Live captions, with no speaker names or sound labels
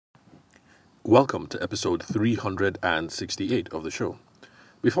Welcome to episode 368 of the show.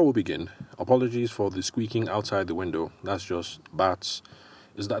 Before we begin, apologies for the squeaking outside the window. That's just bats.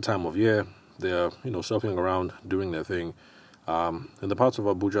 It's that time of year. They're, circling around, doing their thing. In the parts of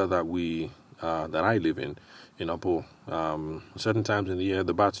Abuja that I live in Apo, certain times in the year,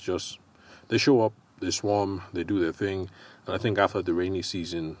 the bats they show up, they swarm, they do their thing. And I think after the rainy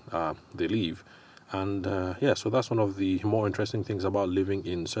season, they leave. And so that's one of the more interesting things about living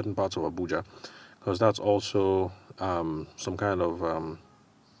in certain parts of Abuja, because that's also some kind of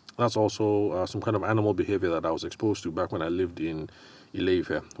animal behavior that I was exposed to back when I lived in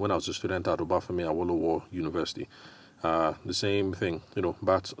Ile-Ife, when I was a student at Obafemi Awolowo University. The same thing,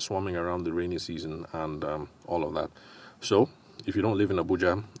 bats swarming around the rainy season and all of that. So, if you don't live in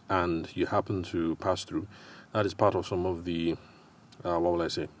Abuja and you happen to pass through, that is part of some of the,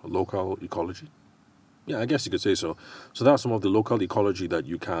 local ecology. Yeah, I guess you could say so. So that's some of the local ecology that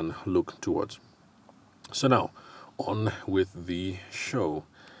you can look towards. So now, on with the show.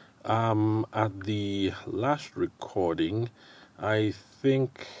 At the last recording, I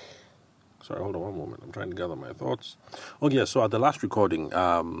think... Sorry, hold on one moment. I'm trying to gather my thoughts. Oh, yeah, so at the last recording,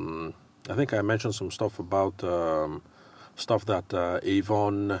 I think I mentioned some stuff about stuff that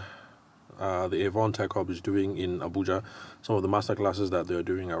Avon... the Avon Tech Hub is doing in Abuja, some of the masterclasses that they're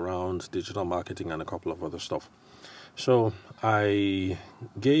doing around digital marketing and a couple of other stuff. So I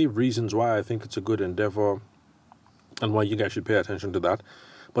gave reasons why I think it's a good endeavor and why you guys should pay attention to that.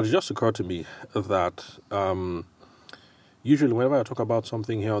 But it just occurred to me that usually whenever I talk about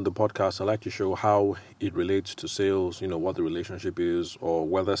something here on the podcast, I like to show how it relates to sales, what the relationship is, or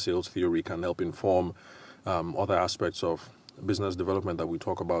whether sales theory can help inform other aspects of business development that we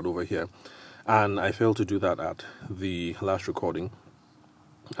talk about over here. And I failed to do that at the last recording.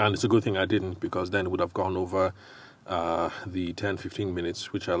 And it's a good thing I didn't, because then it would have gone over the 10-15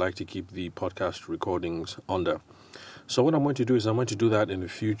 minutes, which I like to keep the podcast recordings under. So what I'm going to do is I'm going to do that in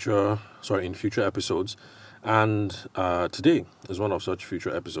future episodes. And today is one of such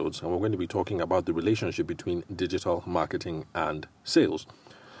future episodes. And we're going to be talking about the relationship between digital marketing and sales.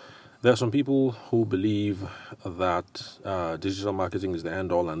 There are some people who believe that digital marketing is the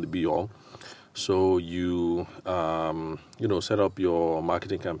end-all and the be-all. So you, set up your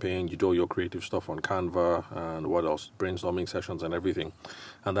marketing campaign, you do all your creative stuff on Canva and what else, brainstorming sessions and everything.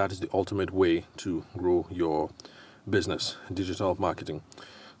 And that is the ultimate way to grow your business, digital marketing.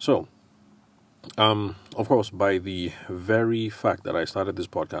 So, of course, by the very fact that I started this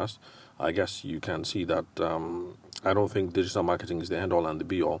podcast, I guess you can see that I don't think digital marketing is the end-all and the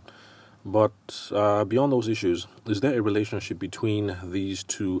be-all. But beyond those issues, is there a relationship between these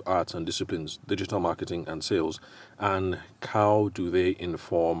two arts and disciplines, digital marketing and sales, and how do they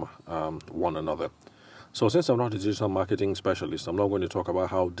inform one another? So since I'm not a digital marketing specialist, I'm not going to talk about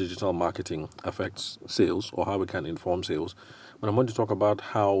how digital marketing affects sales or how it can inform sales, but I'm going to talk about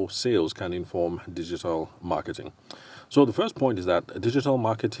how sales can inform digital marketing. So the first point is that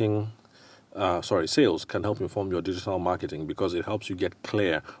sales can help inform your digital marketing because it helps you get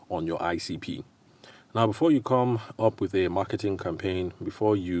clear on your ICP. Now, before you come up with a marketing campaign,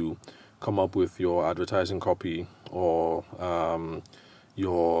 before you come up with your advertising copy or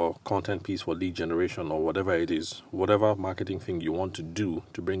your content piece for lead generation or whatever it is, whatever marketing thing you want to do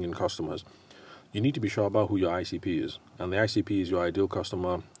to bring in customers, you need to be sure about who your ICP is. And the ICP is your ideal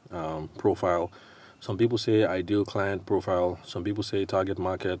customer profile. Some people say ideal client profile. Some people say target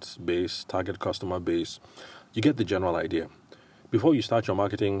market base, target customer base. You get the general idea. Before you start your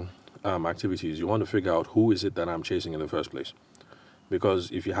marketing activities, you want to figure out who is it that I'm chasing in the first place.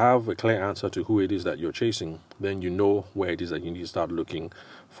 Because if you have a clear answer to who it is that you're chasing, then you know where it is that you need to start looking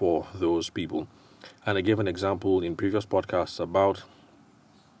for those people. And I gave an example in previous podcasts about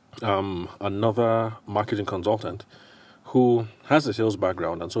another marketing consultant who has a sales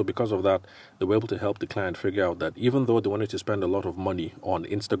background, and so because of that, they were able to help the client figure out that even though they wanted to spend a lot of money on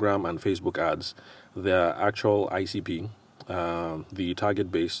Instagram and Facebook ads, their actual ICP, the target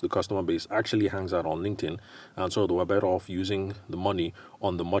base, the customer base, actually hangs out on LinkedIn, and so they were better off using the money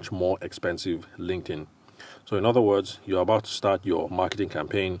on the much more expensive LinkedIn. So in other words, you're about to start your marketing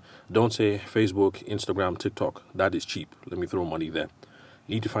campaign. Don't say Facebook, Instagram, TikTok. That is cheap. Let me throw money there.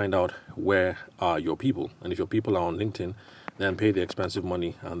 You need to find out where are your people. And if your people are on LinkedIn, then pay the expensive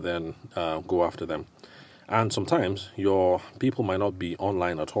money and then go after them. And sometimes your people might not be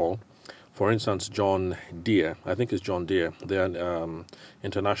online at all. For instance, John Deere, I think it's John Deere. They're an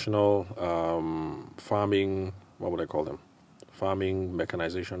international farming, what would I call them? Farming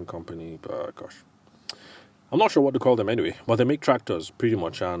mechanization company. I'm not sure what to call them anyway, but they make tractors pretty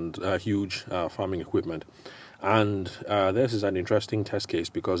much and huge farming equipment. And this is an interesting test case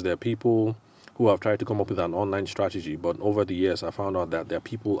because there are people who have tried to come up with an online strategy, but over the years I found out that their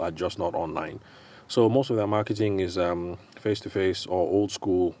people are just not online. So most of their marketing is face-to-face or old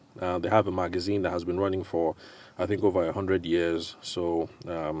school. They have a magazine that has been running for, I think, over 100 years. So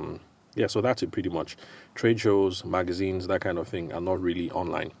so that's it pretty much. Trade shows, magazines, that kind of thing are not really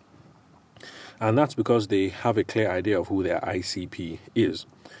online. And that's because they have a clear idea of who their ICP is.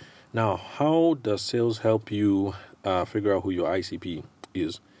 Now, how does sales help you figure out who your ICP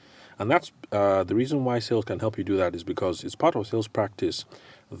is? And that's the reason why sales can help you do that is because it's part of sales practice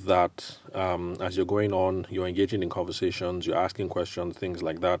that as you're going on, you're engaging in conversations, you're asking questions, things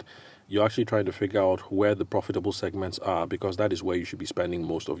like that. You're actually trying to figure out where the profitable segments are because that is where you should be spending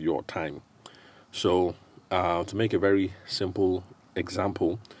most of your time. So to make a very simple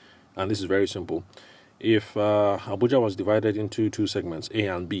example, and this is very simple, if Abuja was divided into two segments, A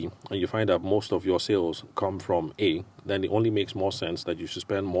and B, and you find that most of your sales come from A, then it only makes more sense that you should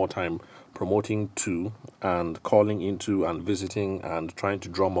spend more time promoting to and calling into and visiting and trying to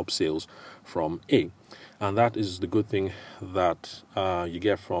drum up sales from A. And that is the good thing that you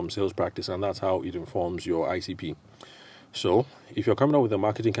get from sales practice, and that's how it informs your ICP. So if you're coming up with a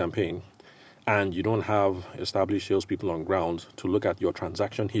marketing campaign and you don't have established salespeople on ground to look at your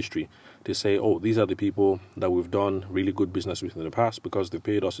transaction history to say, oh, these are the people that we've done really good business with in the past because they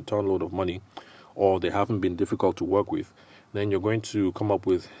paid us a ton load of money or they haven't been difficult to work with, then you're going to come up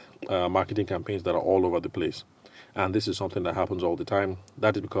with marketing campaigns that are all over the place. And this is something that happens all the time.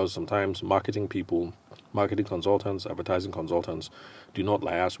 That is because sometimes marketing people, marketing consultants, advertising consultants do not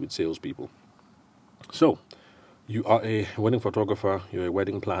liaise with salespeople. So you are a wedding photographer, you're a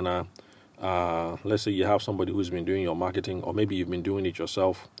wedding planner. Let's say you have somebody who's been doing your marketing, or maybe you've been doing it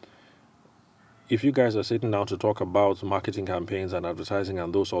yourself. If you guys are sitting down to talk about marketing campaigns and advertising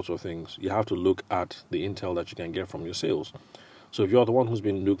and those sorts of things, you have to look at the intel that you can get from your sales. So if you're the one who's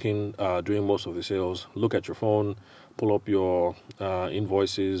been doing most of the sales, look at your phone, pull up your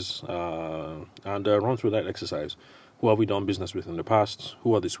invoices, and run through that exercise. Who have we done business with in the past?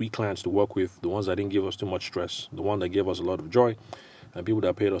 Who are the sweet clients to work with? The ones that didn't give us too much stress, the one that gave us a lot of joy, and people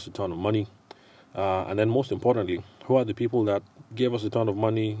that paid us a ton of money. And then most importantly, who are the people that gave us a ton of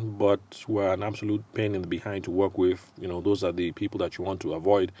money but were an absolute pain in the behind to work with? Those are the people that you want to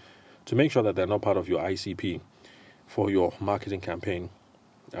avoid to make sure that they're not part of your ICP for your marketing campaign.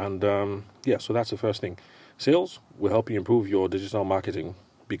 And so that's the first thing. Sales will help you improve your digital marketing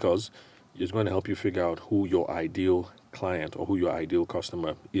because it's going to help you figure out who your ideal client or who your ideal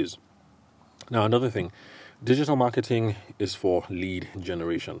customer is. Now, another thing, digital marketing is for lead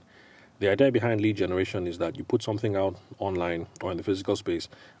generation. The idea behind lead generation is that you put something out online or in the physical space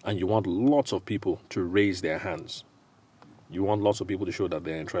and you want lots of people to raise their hands. You want lots of people to show that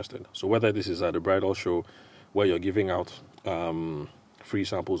they're interested. So whether this is at a bridal show where you're giving out free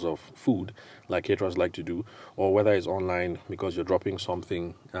samples of food like caterers like to do, or whether it's online because you're dropping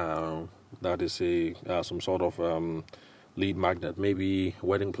something that is some sort of lead magnet, maybe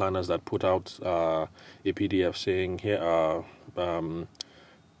wedding planners that put out a PDF saying here are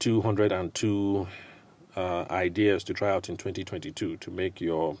 202 ideas to try out in 2022 to make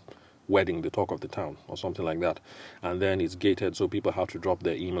your wedding the talk of the town or something like that. And then it's gated so people have to drop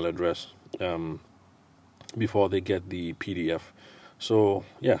their email address before they get the PDF. So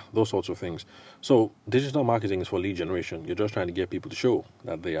those sorts of things. So digital marketing is for lead generation. You're just trying to get people to show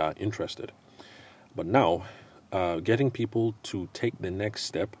that they are interested. But now, getting people to take the next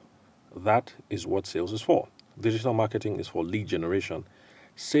step, that is what sales is for. Digital marketing is for lead generation.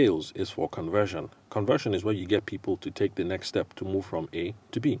 Sales is for conversion. Conversion is where you get people to take the next step to move from A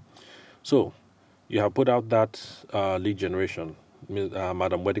to B. So you have put out that lead generation,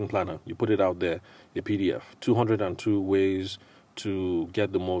 Madam Wedding Planner. You put it out there, a PDF, 202 ways to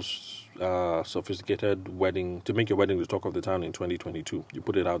get the most sophisticated wedding, to make your wedding the talk of the town in 2022. You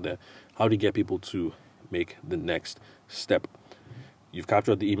put it out there. How do you get people to make the next step? You've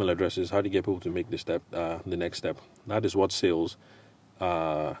captured the email addresses. How do you get people to make the next step? That is what sales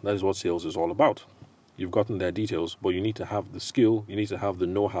is all about. You've gotten their details, but you need to have the skill, you need to have the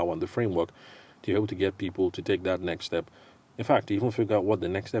know-how and the framework to be able to get people to take that next step. In fact, to even figure out what the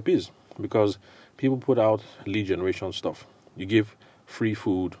next step is, because people put out lead generation stuff. You give free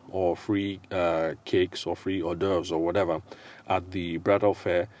food or free cakes or free hors d'oeuvres or whatever at the bridal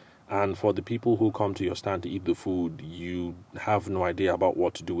fair, and for the people who come to your stand to eat the food, you have no idea about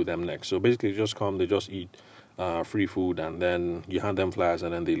what to do with them next. So basically, they just come, they just eat free food, and then you hand them flyers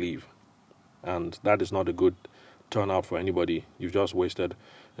and then they leave. And that is not a good turnout for anybody. You've just wasted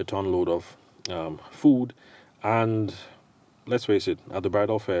a ton load of food. And let's face it, at the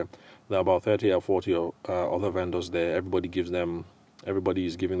bridal fair, There are about 30 or 40 other vendors there. Everybody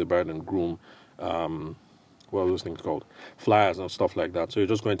is giving the bride and groom, what are those things called? Flyers and stuff like that. So you're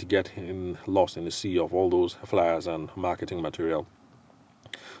just going to get lost in the sea of all those flyers and marketing material.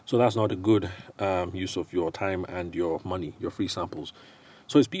 So that's not a good use of your time and your money, your free samples.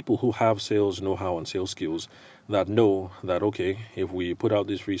 So it's people who have sales know-how and sales skills that know that, okay, if we put out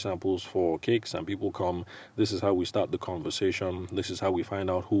these free samples for cakes and people come, this is how we start the conversation. This is how we find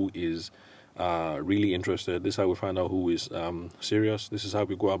out who is really interested. This is how we find out who is serious. This is how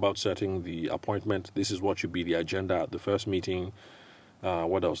we go about setting the appointment. This is what should be the agenda at the first meeting.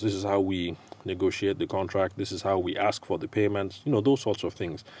 What else? This is how we negotiate the contract. This is how we ask for the payments. Those sorts of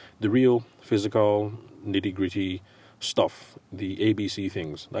things. The real physical nitty-gritty stuff, the ABC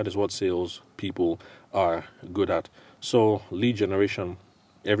things. That is what sales people are good at. So lead generation,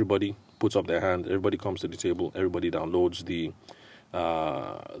 everybody puts up their hand. Everybody comes to the table. Everybody downloads the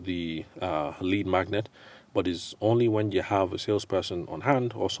lead magnet. But it's only when you have a salesperson on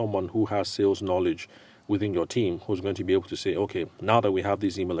hand or someone who has sales knowledge within your team who's going to be able to say, okay, now that we have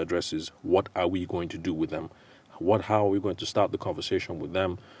these email addresses, what are we going to do with them? How are we going to start the conversation with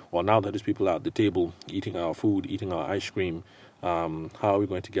them? Or now that these people are at the table eating our food, eating our ice cream, how are we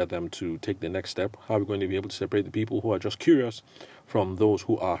going to get them to take the next step? How are we going to be able to separate the people who are just curious from those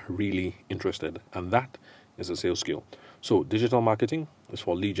who are really interested? And that is a sales skill. So digital marketing is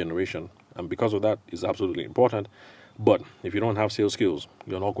for lead generation. And because of that, it's absolutely important. But if you don't have sales skills,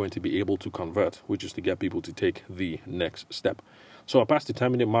 you're not going to be able to convert, which is to get people to take the next step. So I passed the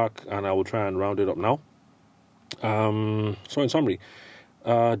 10-minute mark and I will try and round it up now. So in summary,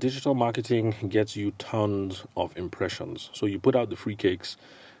 digital marketing gets you tons of impressions. So you put out the free cakes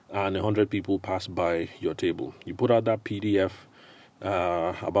and 100 people pass by your table. You put out that PDF,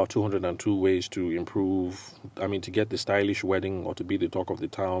 about 202 ways to get the stylish wedding or to be the talk of the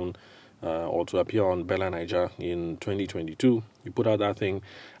town, or to appear on Bella Niger in 2022. You put out that thing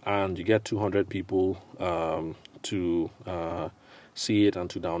and you get 200 people to see it and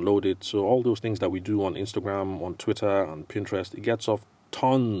to download it. So all those things that we do on Instagram, on Twitter, on Pinterest, it gets off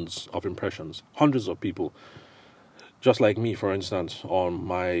tons of impressions, hundreds of people. Just like me, for instance, on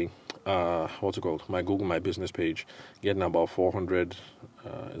my my Google My Business page, getting about 400,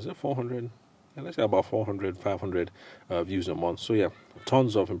 is it 400? Yeah, let's say about 400, 500 views a month. So yeah,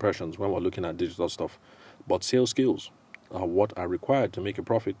 tons of impressions when we're looking at digital stuff. But sales skills are what are required to make a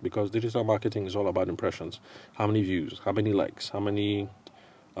profit, because digital marketing is all about impressions. How many views, how many likes, how many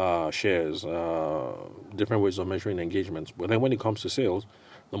shares, different ways of measuring engagements. But then when it comes to sales,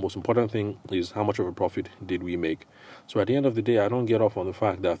 the most important thing is how much of a profit did we make. So at the end of the day, I don't get off on the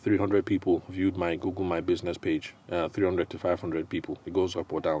fact that 300 people viewed my Google My Business page, 300 to 500 people. It goes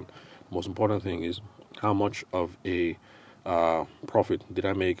up or down. The most important thing is how much of a profit did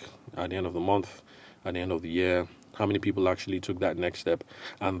I make at the end of the month, at the end of the year, how many people actually took that next step.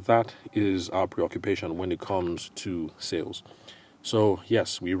 And that is our preoccupation when it comes to sales. So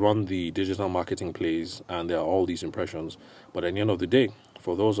yes, we run the digital marketing plays and there are all these impressions. But at the end of the day,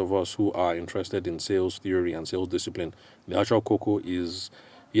 for those of us who are interested in sales theory and sales discipline, the actual cocoa is,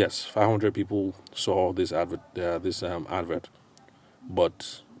 yes, 500 people saw this advert,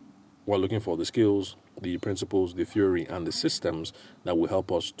 but we're looking for the skills, the principles, the theory, and the systems that will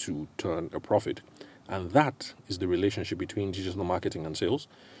help us to turn a profit. And that is the relationship between digital marketing and sales.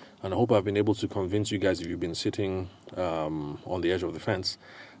 And I hope I've been able to convince you guys, if you've been sitting on the edge of the fence,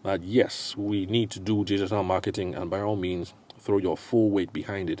 that yes, we need to do digital marketing, and by all means, throw your full weight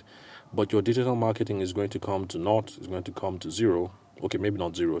behind it. But your digital marketing is going to come to naught, it's going to come to zero. Okay, maybe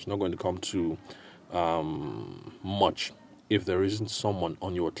not zero, it's not going to come to much if there isn't someone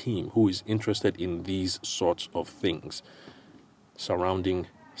on your team who is interested in these sorts of things surrounding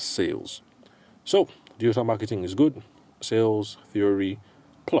sales. So, digital marketing is good. Sales theory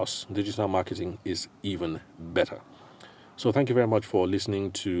plus digital marketing is even better. So thank you very much for listening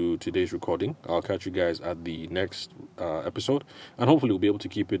to today's recording. I'll catch you guys at the next episode, and hopefully we'll be able to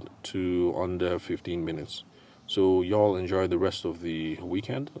keep it to under 15 minutes. So y'all enjoy the rest of the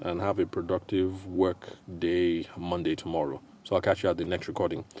weekend and have a productive work day Monday tomorrow. So I'll catch you at the next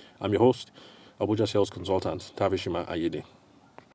recording. I'm your host, Abuja Sales Consultant, Tavishima Ayede.